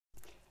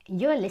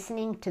You're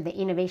listening to the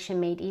Innovation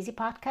Made Easy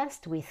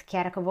podcast with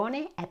Chiara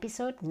Covone,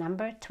 episode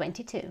number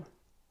 22.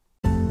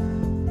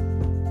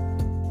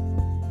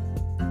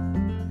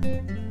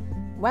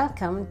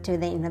 Welcome to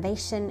the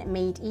Innovation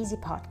Made Easy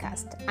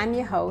podcast. I'm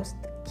your host,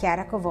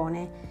 Chiara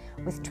Covone,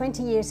 with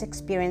 20 years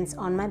experience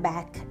on my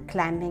back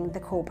climbing the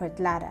corporate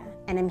ladder.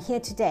 And I'm here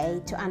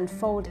today to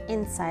unfold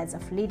insights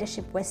of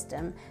leadership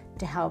wisdom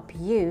to help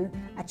you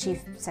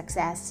achieve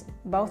success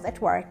both at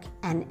work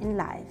and in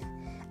life.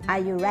 Are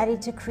you ready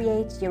to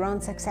create your own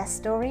success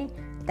story?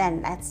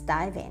 Then let's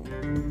dive in.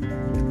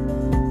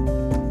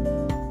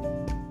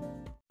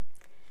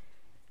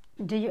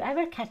 Do you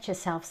ever catch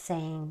yourself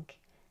saying,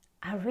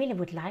 I really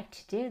would like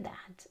to do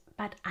that,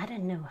 but I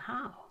don't know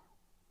how?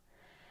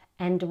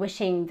 And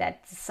wishing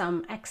that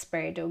some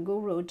expert or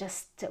guru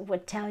just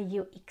would tell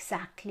you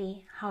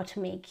exactly how to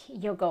make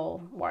your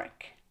goal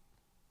work.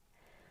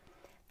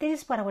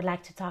 This is what I would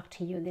like to talk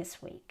to you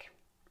this week.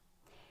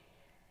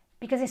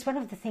 Because it's one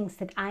of the things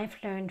that I've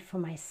learned for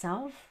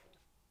myself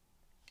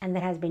and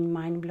that has been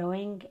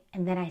mind-blowing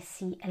and that I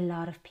see a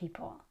lot of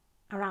people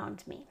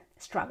around me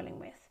struggling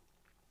with.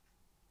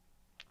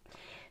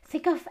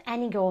 Think of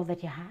any goal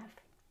that you have.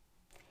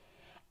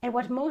 And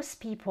what most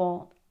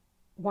people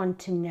want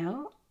to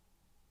know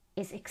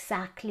is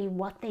exactly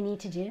what they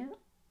need to do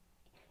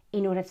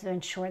in order to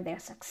ensure their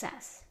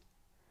success.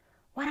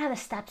 What are the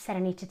steps that I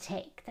need to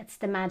take? That's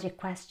the magic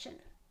question.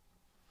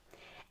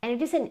 And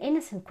it is an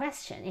innocent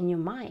question in your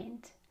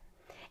mind,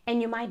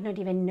 and you might not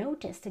even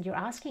notice that you're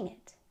asking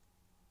it.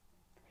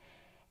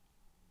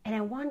 And I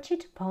want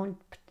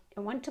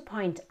to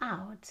point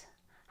out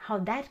how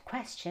that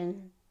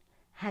question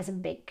has a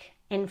big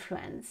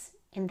influence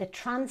in the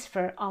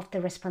transfer of the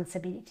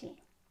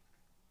responsibility.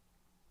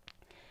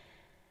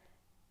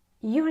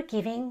 You're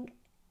giving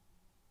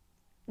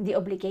the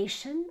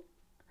obligation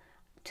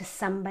to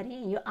somebody,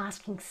 you're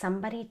asking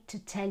somebody to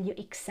tell you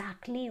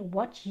exactly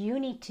what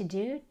you need to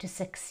do to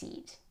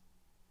succeed.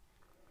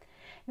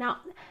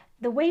 Now,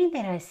 the way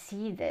that I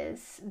see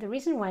this, the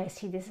reason why I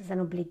see this as an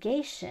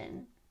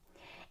obligation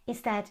is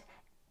that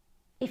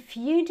if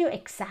you do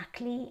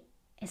exactly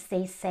as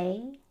they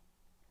say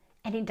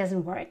and it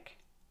doesn't work,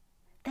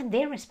 then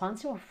they're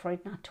responsible for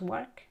it not to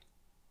work.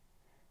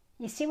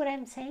 You see what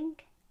I'm saying?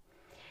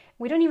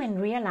 We don't even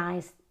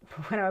realize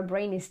what our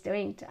brain is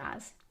doing to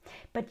us.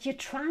 But you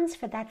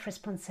transfer that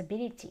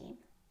responsibility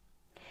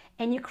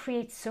and you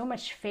create so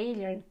much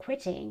failure and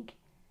quitting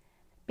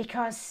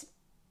because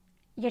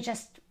you're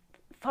just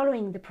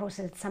following the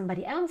process that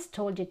somebody else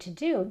told you to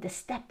do, the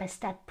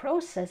step-by-step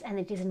process, and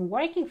it isn't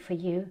working for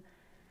you.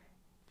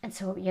 And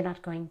so you're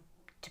not going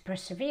to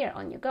persevere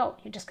on your goal.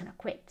 You're just going to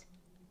quit.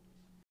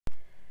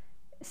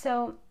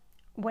 So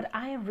what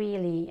I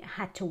really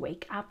had to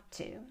wake up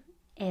to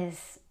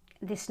is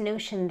this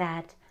notion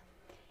that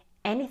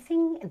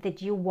anything that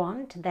you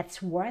want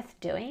that's worth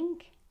doing,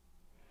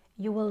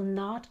 you will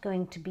not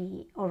going to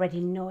be already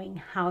knowing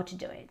how to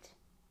do it.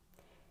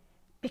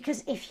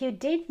 Because if you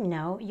did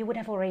know, you would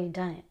have already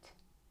done it.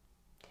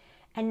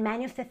 And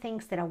many of the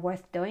things that are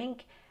worth doing,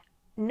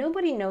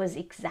 nobody knows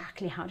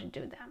exactly how to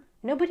do them.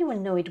 Nobody will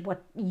know it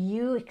what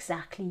you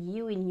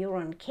in your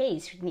own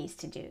case needs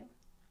to do.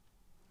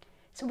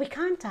 So we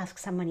can't ask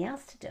somebody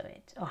else to do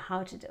it or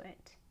how to do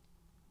it.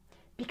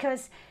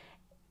 Because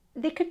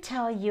they could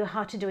tell you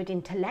how to do it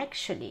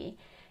intellectually,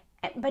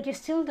 but you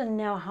still don't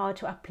know how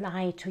to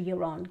apply it to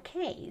your own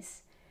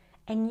case.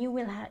 And you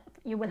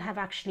will have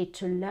actually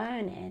to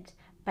learn it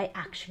by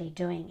actually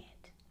doing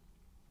it.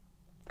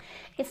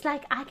 It's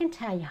like I can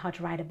tell you how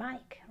to ride a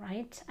bike,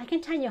 right? I can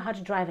tell you how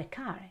to drive a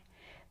car,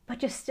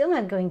 but you're still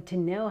not going to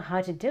know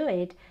how to do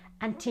it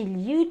until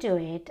you do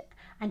it,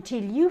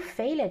 until you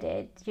fail at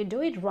it, you do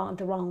it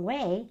the wrong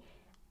way,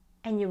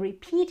 and you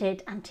repeat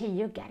it until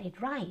you get it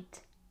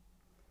right.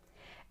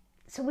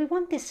 So we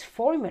want this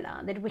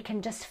formula that we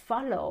can just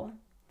follow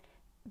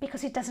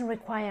because it doesn't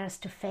require us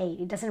to fail.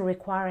 It doesn't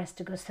require us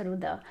to go through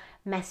the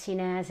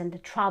messiness and the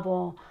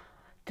trouble,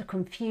 the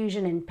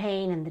confusion and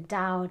pain and the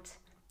doubt.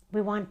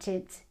 We want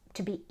it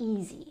to be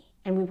easy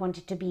and we want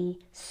it to be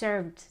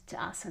served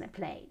to us on a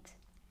plate.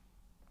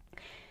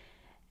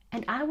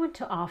 And I want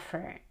to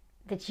offer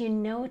that you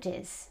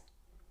notice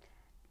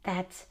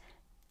that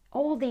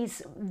all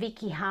these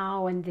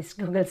WikiHow and these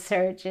Google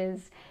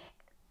searches,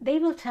 they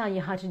will tell you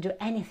how to do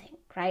anything.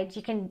 Right?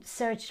 You can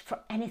search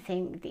for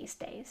anything these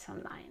days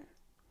online.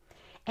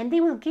 And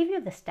they will give you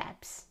the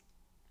steps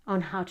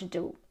on how to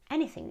do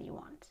anything you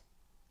want.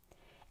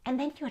 And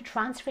then you are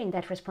transferring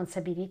that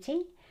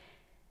responsibility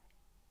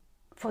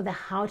for the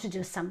how to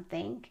do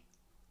something.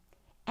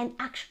 And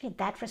actually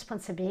that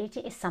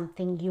responsibility is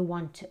something you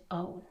want to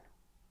own.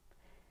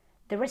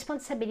 The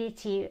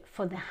responsibility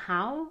for the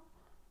how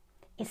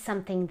is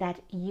something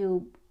that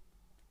you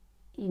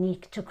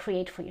need to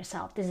create for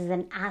yourself. This is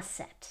an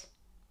asset.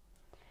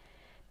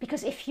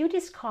 Because if you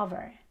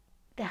discover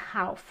the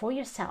how for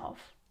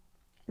yourself,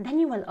 then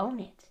you will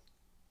own it.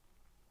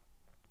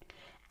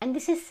 And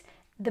this is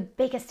the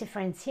biggest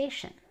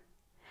differentiation.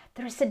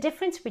 There is a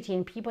difference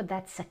between people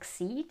that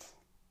succeed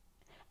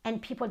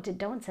and people that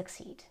don't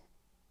succeed.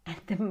 And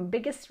the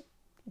biggest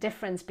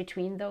difference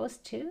between those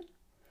two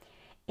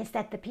is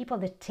that the people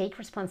that take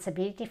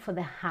responsibility for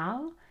the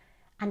how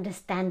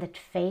understand that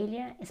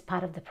failure is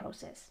part of the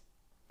process.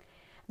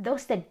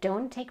 Those that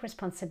don't take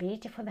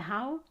responsibility for the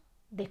how,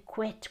 they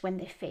quit when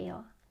they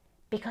fail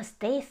because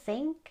they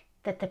think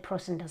that the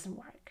process doesn't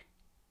work.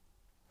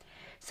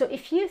 So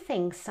if you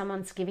think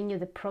someone's giving you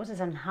the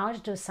process on how to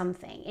do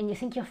something and you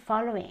think you're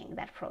following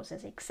that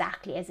process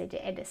exactly as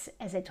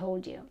it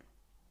told you,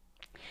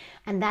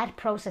 and that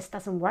process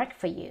doesn't work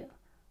for you,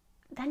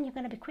 then you're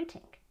going to be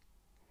quitting.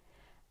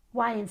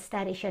 While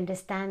instead, if you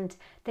understand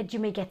that you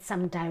may get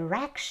some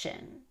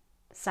direction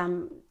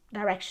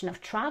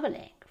of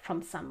traveling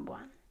from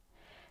someone,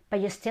 but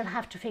you still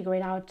have to figure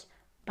it out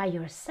by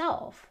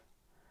yourself,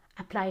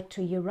 apply it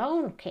to your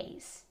own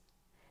case,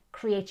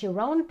 create your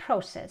own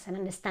process, and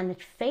understand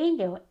that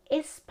failure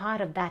is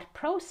part of that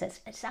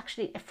process. It's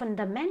actually a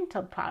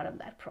fundamental part of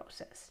that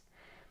process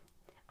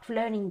of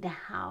learning the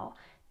how.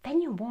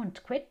 Then you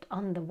won't quit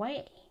on the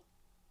way.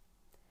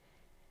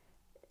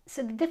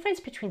 So the difference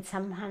between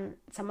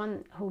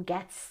someone who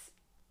gets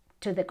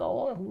to the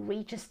goal, who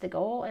reaches the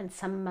goal, and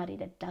somebody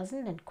that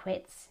doesn't and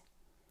quits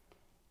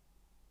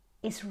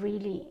is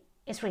really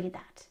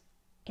that.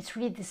 It's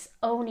really this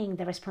owning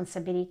the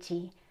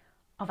responsibility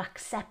of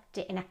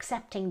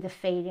accepting the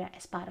failure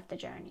as part of the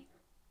journey.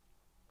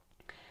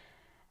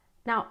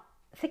 Now,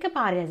 think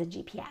about it as a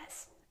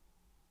GPS.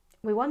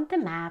 We want the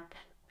map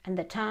and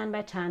the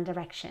turn-by-turn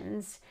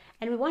directions,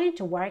 and we want it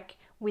to work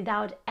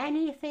without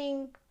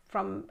anything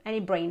from any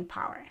brain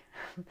power.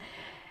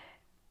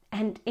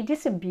 And it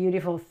is a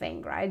beautiful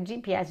thing, right?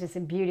 GPS is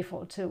a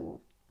beautiful tool.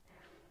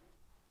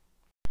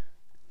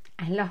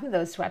 I love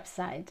those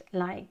websites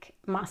like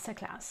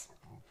Masterclass.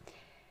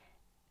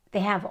 They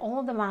have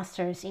all the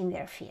masters in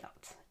their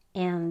field.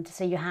 And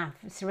so you have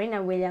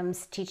Serena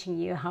Williams teaching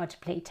you how to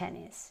play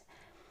tennis.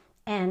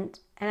 And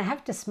I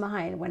have to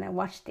smile when I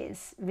watch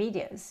these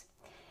videos,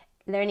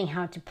 learning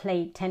how to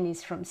play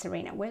tennis from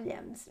Serena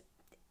Williams.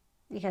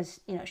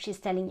 Because, she's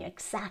telling you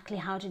exactly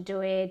how to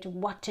do it,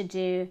 what to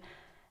do.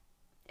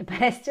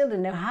 But I still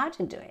don't know how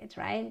to do it,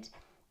 right?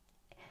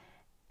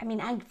 I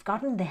mean, I've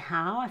gotten the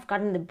how, I've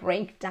gotten the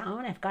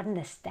breakdown, I've gotten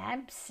the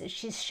steps.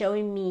 She's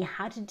showing me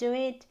how to do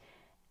it.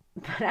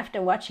 But after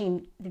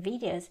watching the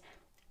videos,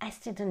 I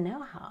still don't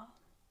know how.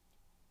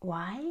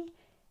 Why?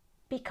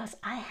 Because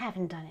I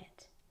haven't done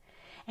it.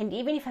 And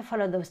even if I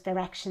follow those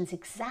directions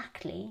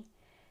exactly,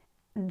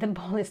 the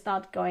ball is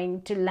not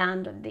going to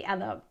land on the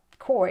other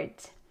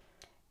court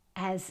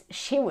as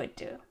she would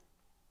do.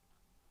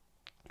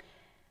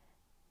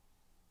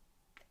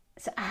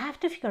 So I have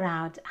to figure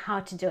out how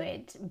to do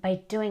it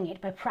by doing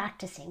it, by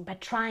practicing, by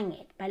trying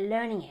it, by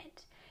learning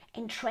it,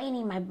 and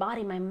training my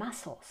body, my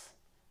muscles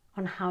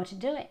on how to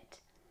do it.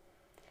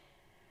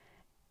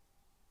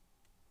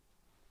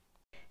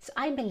 So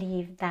I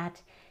believe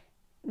that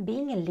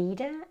being a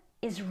leader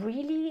is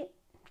really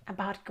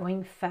about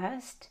going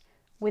first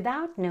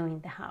without knowing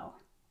the how.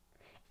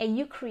 And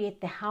you create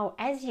the how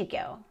as you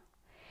go.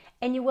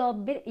 And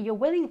you're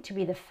willing to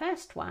be the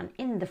first one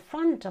in the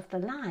front of the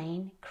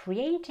line,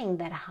 creating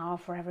that how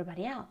for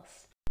everybody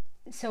else.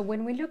 So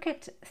when we look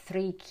at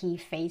 3 key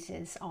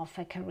phases of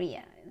a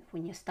career,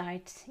 when you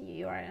start,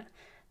 you're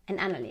an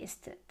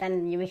analyst,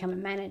 then you become a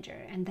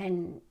manager, and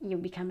then you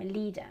become a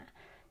leader.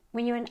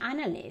 When you're an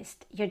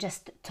analyst, you're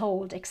just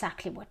told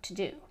exactly what to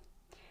do.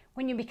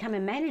 When you become a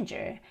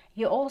manager,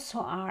 you also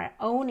are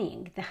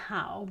owning the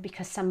how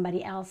because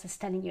somebody else is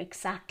telling you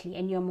exactly,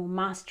 and you're more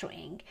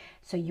mastering.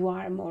 So you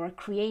are more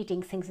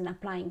creating things and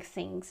applying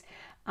things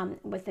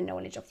with the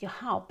knowledge of your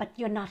how, but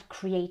you're not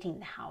creating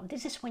the how.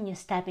 This is when you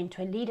step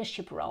into a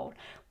leadership role,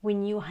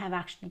 when you have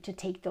actually to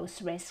take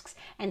those risks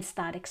and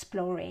start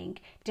exploring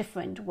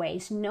different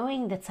ways,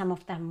 knowing that some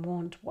of them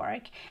won't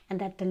work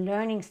and that the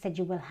learnings that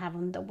you will have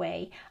on the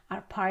way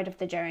are part of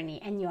the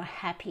journey, and you're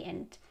happy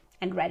and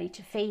ready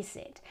to face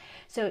it.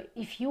 So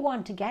if you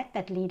want to get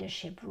that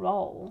leadership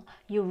role,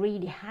 you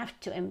really have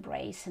to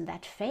embrace, and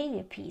that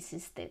failure piece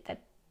is that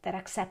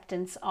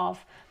acceptance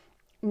of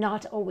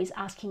not always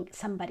asking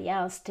somebody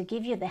else to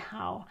give you the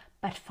how,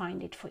 but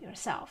find it for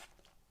yourself.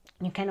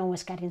 You can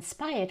always get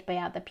inspired by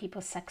other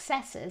people's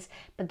successes,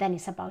 but then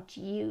it's about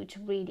you to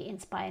really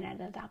inspire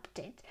and adapt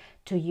it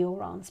to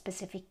your own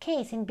specific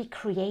case, and be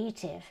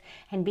creative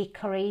and be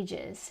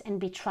courageous and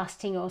be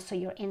trusting also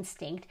your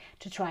instinct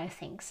to try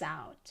things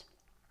out.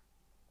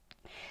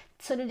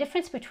 So the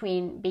difference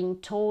between being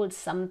told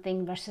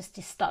something versus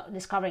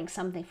discovering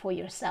something for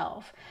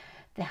yourself,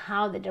 the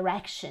how, the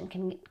direction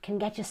can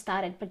get you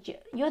started, but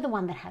you're the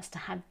one that has to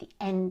have the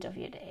end of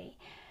your day,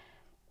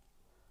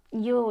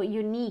 your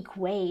unique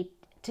way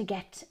to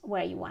get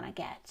where you want to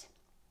get.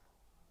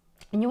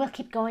 And you will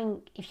keep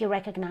going if you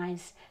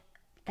recognize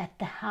that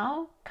the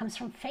how comes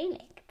from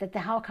failing, that the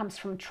how comes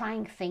from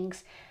trying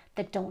things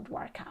that don't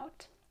work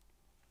out.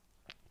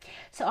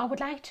 So I would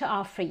like to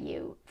offer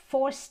you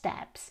 4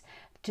 steps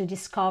to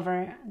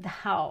discover the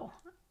how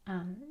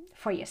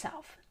for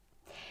yourself.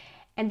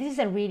 And this is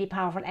a really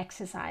powerful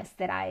exercise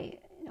that I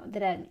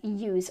that I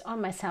use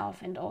on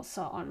myself and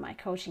also on my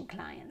coaching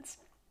clients.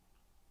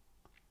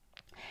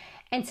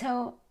 And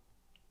so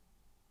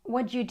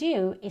what you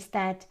do is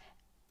that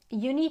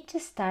you need to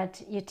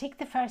start, you take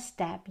the first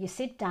step, you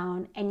sit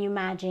down and you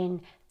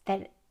imagine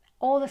that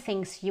all the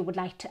things you would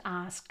like to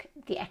ask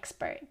the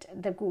expert,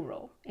 the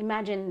guru.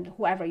 Imagine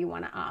whoever you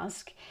want to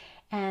ask,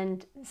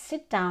 and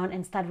sit down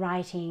and start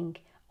writing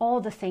all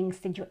the things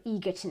that you're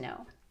eager to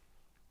know.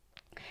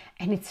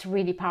 And it's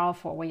really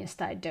powerful when you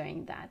start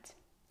doing that.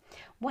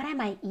 What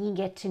am I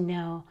eager to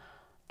know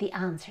the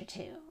answer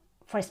to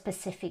for a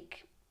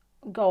specific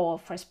goal,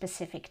 for a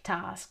specific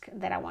task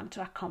that I want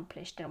to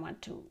accomplish, that I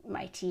want to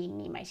my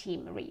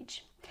team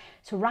reach?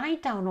 So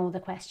write down all the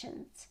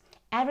questions,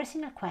 every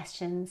single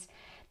questions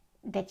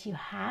that you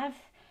have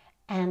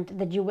and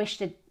that you wish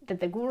that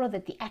the guru,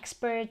 that the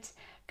expert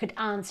could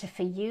answer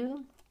for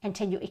you and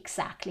tell you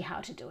exactly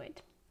how to do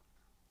it.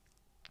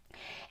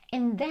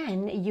 And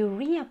then you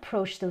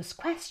reapproach those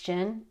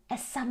questions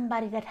as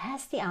somebody that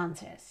has the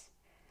answers.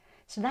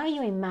 So now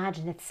you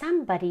imagine that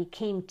somebody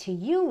came to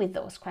you with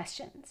those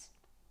questions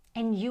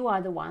and you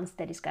are the ones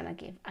that is going to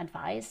give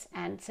advice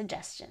and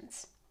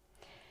suggestions.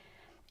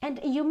 And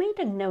you may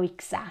not know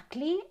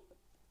exactly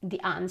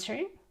the answer.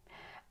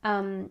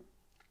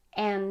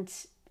 And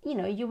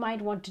you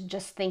might want to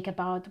just think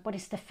about what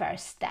is the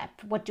first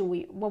step? What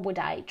would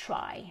I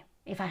try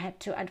if I had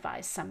to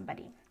advise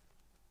somebody?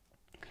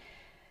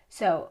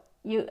 So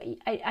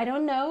I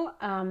don't know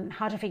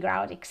how to figure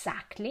out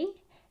exactly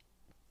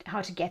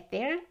how to get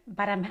there,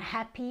 but I'm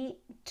happy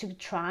to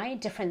try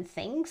different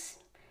things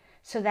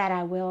so that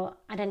I will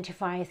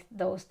identify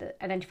those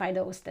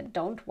that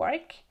don't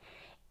work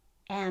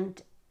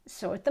and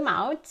sort them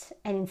out,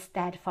 and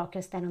instead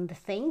focus then on the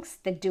things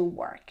that do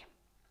work.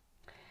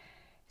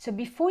 So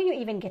before you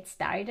even get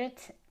started,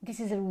 this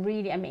is a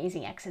really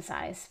amazing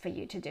exercise for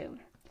you to do.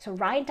 So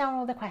write down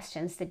all the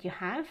questions that you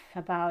have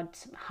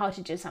about how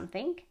to do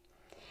something,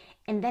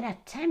 and then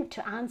attempt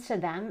to answer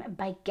them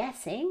by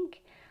guessing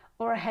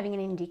or having an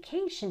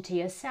indication to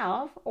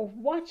yourself of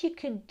what you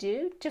could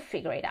do to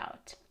figure it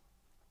out.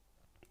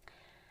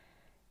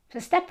 So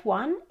step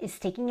 1 is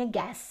taking a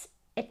guess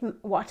at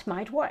what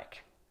might work.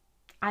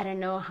 I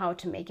don't know how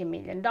to make $1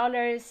 million.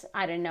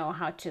 I don't know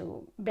how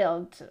to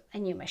build a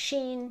new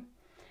machine.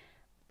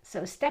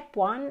 So step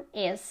 1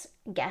 is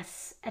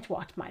guess at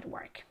what might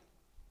work.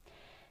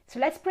 So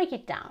let's break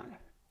it down.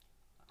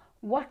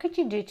 What could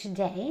you do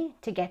today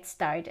to get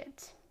started?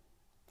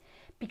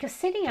 Because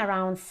sitting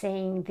around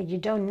saying that you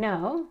don't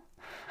know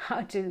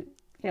how to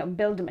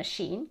build a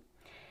machine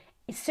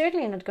is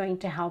certainly not going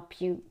to help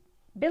you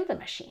build a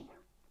machine.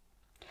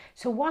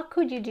 So what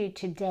could you do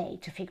today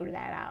to figure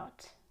that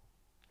out?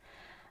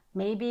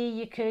 Maybe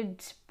you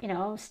could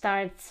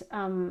start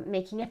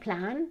making a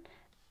plan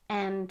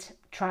and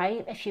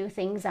try a few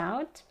things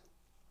out.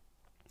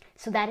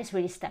 So that is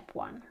really step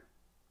 1.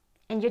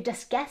 And you're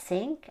just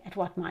guessing at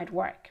what might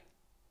work.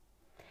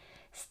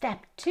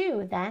 Step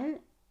 2 then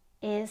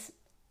is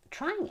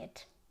trying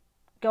it.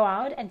 Go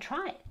out and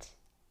try it.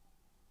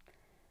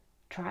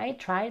 Try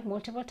it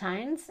multiple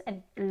times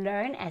and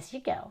learn as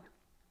you go.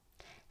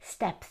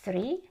 Step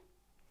 3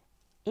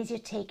 is you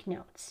take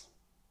notes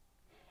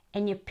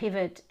and you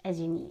pivot as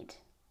you need.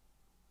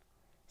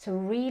 So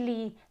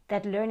really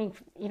that learning,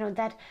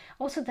 that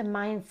also the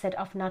mindset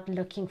of not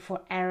looking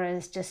for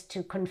errors just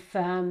to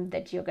confirm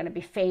that you're going to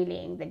be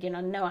failing, that you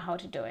don't know how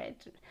to do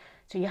it.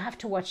 So you have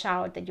to watch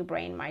out that your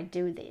brain might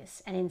do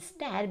this, and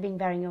instead being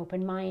very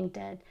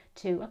open-minded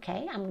to,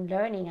 okay, I'm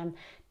learning, I'm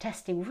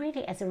testing,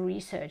 really as a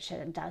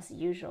researcher does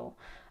usual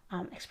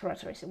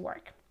exploratory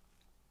work.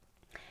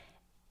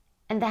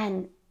 And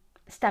then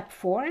step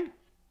 4,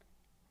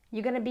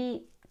 you're going to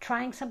be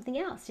trying something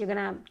else. You're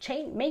going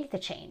to make the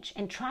change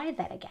and try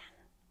that again.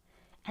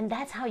 And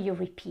that's how you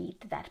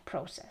repeat that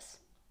process.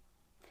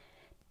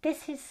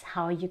 This is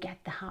how you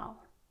get the how.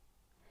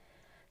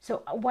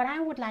 So what I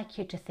would like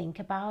you to think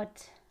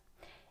about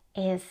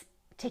is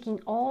taking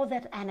all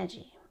that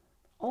energy,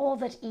 all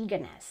that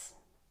eagerness,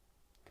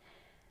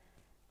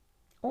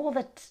 all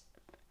that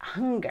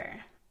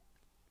hunger,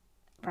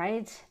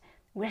 right?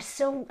 We're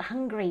so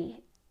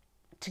hungry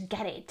to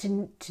get it,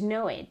 to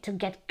know it, to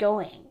get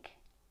going.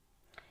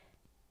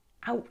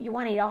 You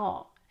want it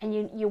all, and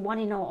you want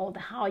to know all the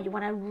how. You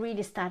want to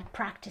really start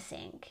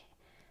practicing,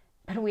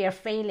 but we are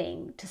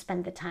failing to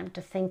spend the time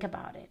to think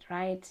about it,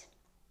 right?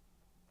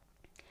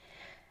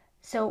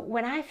 So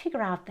when I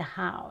figure out the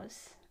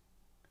hows,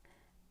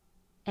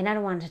 and I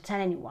don't want to tell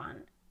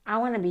anyone, I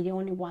want to be the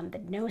only one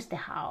that knows the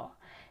how.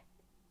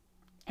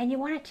 And you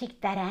want to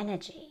take that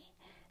energy,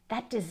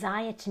 that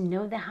desire to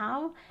know the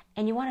how,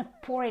 and you want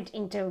to pour it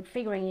into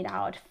figuring it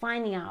out,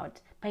 finding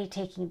out by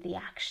taking the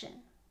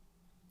action.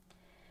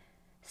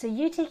 So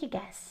you take a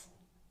guess.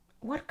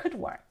 What could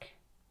work?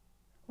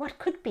 What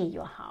could be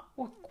your how?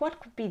 What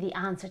could be the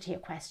answer to your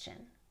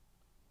question?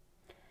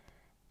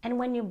 And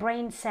when your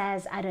brain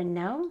says, I don't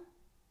know,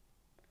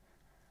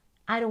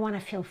 I don't want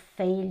to feel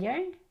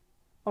failure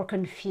or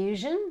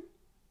confusion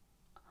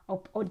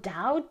or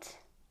doubt,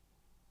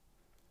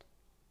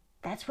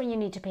 That's when you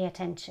need to pay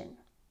attention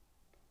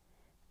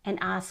and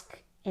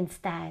ask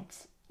instead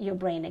your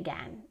brain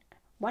again,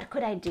 what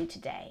could I do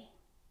today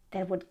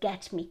that would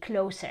get me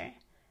closer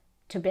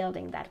to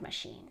building that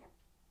machine?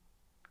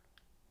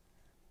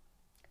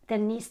 There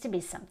needs to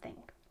be something.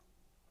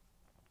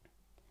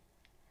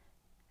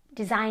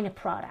 Design a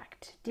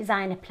product,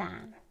 design a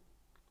plan.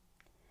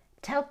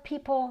 Tell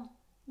people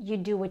you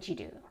do what you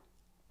do,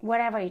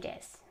 whatever it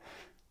is.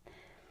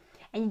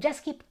 And you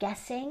just keep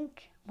guessing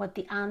what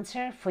the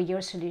answer for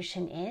your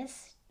solution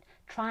is,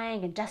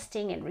 trying,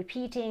 adjusting, and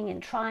repeating,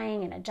 and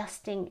trying and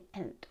adjusting,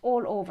 and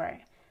all over,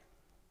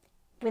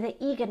 with the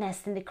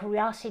eagerness and the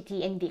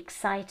curiosity and the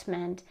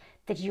excitement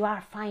that you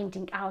are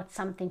finding out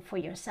something for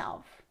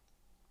yourself.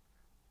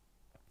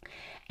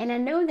 And I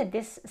know that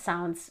this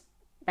sounds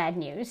bad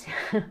news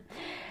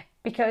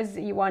because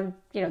you want,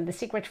 the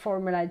secret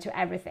formula to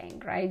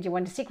everything, right? You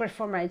want the secret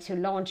formula to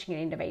launching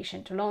an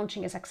innovation, to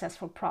launching a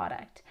successful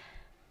product.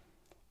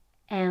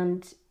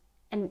 And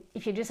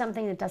if you do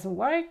something that doesn't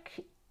work,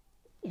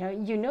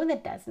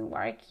 that doesn't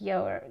work,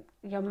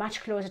 you're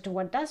much closer to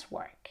what does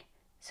work.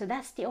 So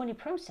that's the only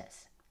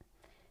process.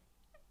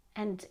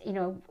 And,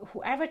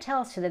 whoever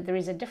tells you that there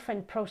is a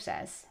different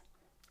process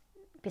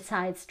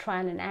besides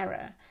trial and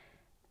error,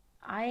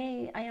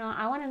 I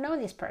want to know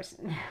this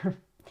person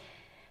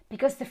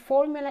because the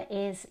formula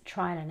is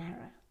trial and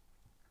error.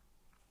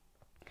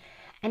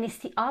 And it's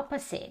the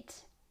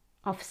opposite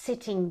of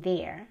sitting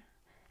there,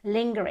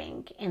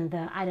 lingering in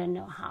the I don't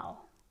know how,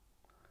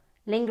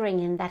 lingering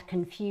in that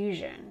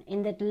confusion,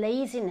 in that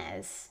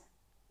laziness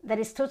that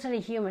is totally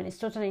human, it's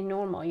totally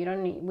normal. We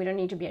don't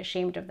need to be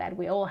ashamed of that.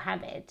 We all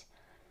have it.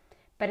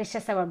 But it's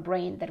just our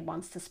brain that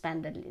wants to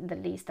spend the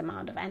least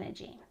amount of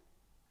energy.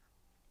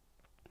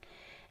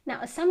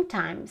 Now,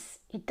 sometimes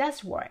it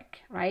does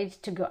work, right,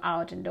 to go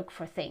out and look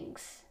for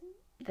things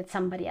that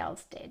somebody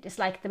else did. It's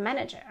like the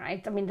manager,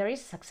 right? I mean, there is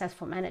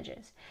successful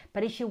managers.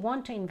 But if you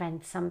want to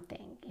invent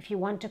something, if you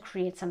want to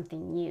create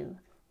something new,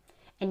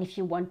 and if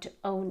you want to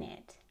own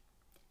it,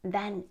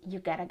 then you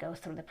gotta go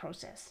through the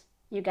process.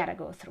 You gotta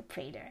go through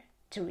failure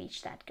to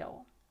reach that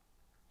goal.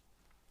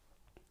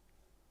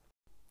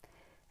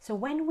 So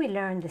when we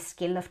learn the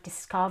skill of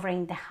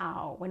discovering the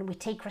how, when we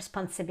take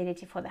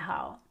responsibility for the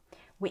how,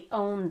 we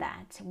own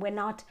that. We're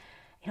not,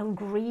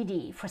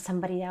 greedy for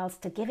somebody else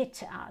to give it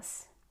to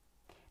us.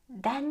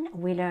 Then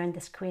we learn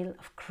the skill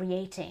of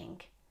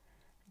creating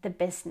the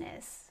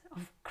business,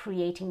 of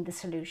creating the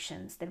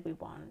solutions that we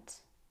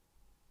want.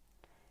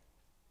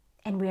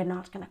 And we are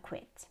not going to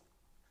quit.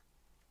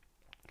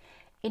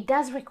 It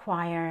does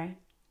require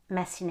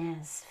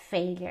messiness,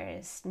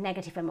 failures,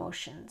 negative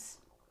emotions.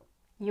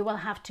 You will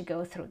have to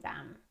go through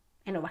them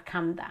and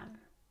overcome them.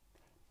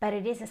 But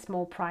it is a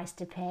small price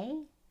to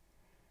pay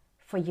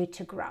for you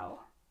to grow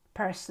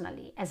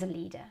personally as a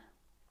leader.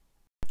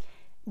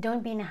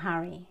 Don't be in a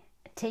hurry.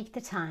 Take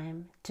the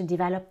time to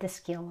develop the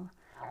skill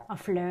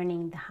of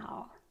learning the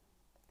how.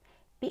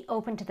 Be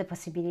open to the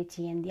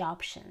possibility and the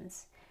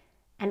options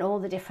and all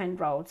the different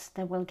roads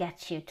that will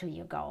get you to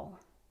your goal.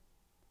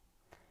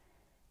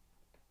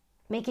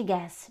 Make a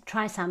guess,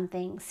 try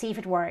something, see if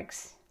it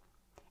works,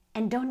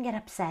 and don't get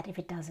upset if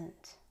it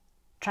doesn't.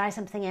 Try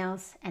something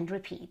else and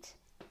repeat.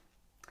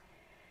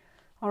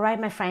 All right,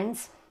 my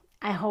friends,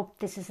 I hope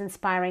this is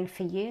inspiring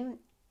for you,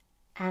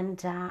 and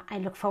I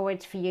look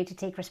forward for you to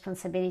take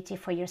responsibility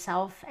for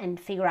yourself and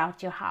figure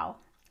out your how.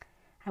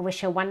 I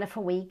wish you a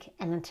wonderful week,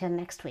 and until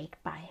next week,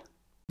 bye.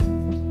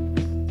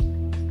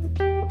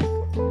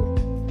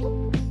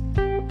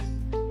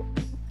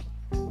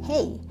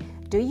 Hey,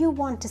 do you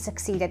want to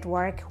succeed at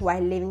work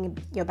while living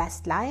your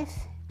best life?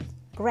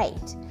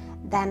 Great.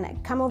 Then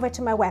come over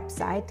to my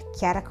website,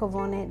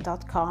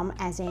 chiaracovone.com,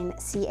 as in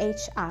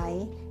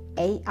ChiaraCovone,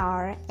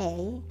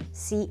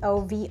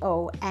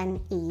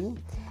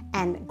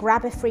 and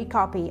grab a free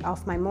copy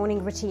of my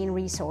morning routine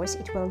resource.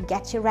 It will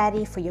get you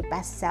ready for your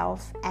best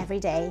self every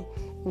day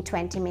in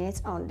 20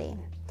 minutes only.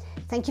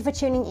 Thank you for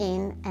tuning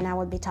in, and I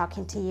will be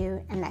talking to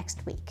you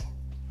next week.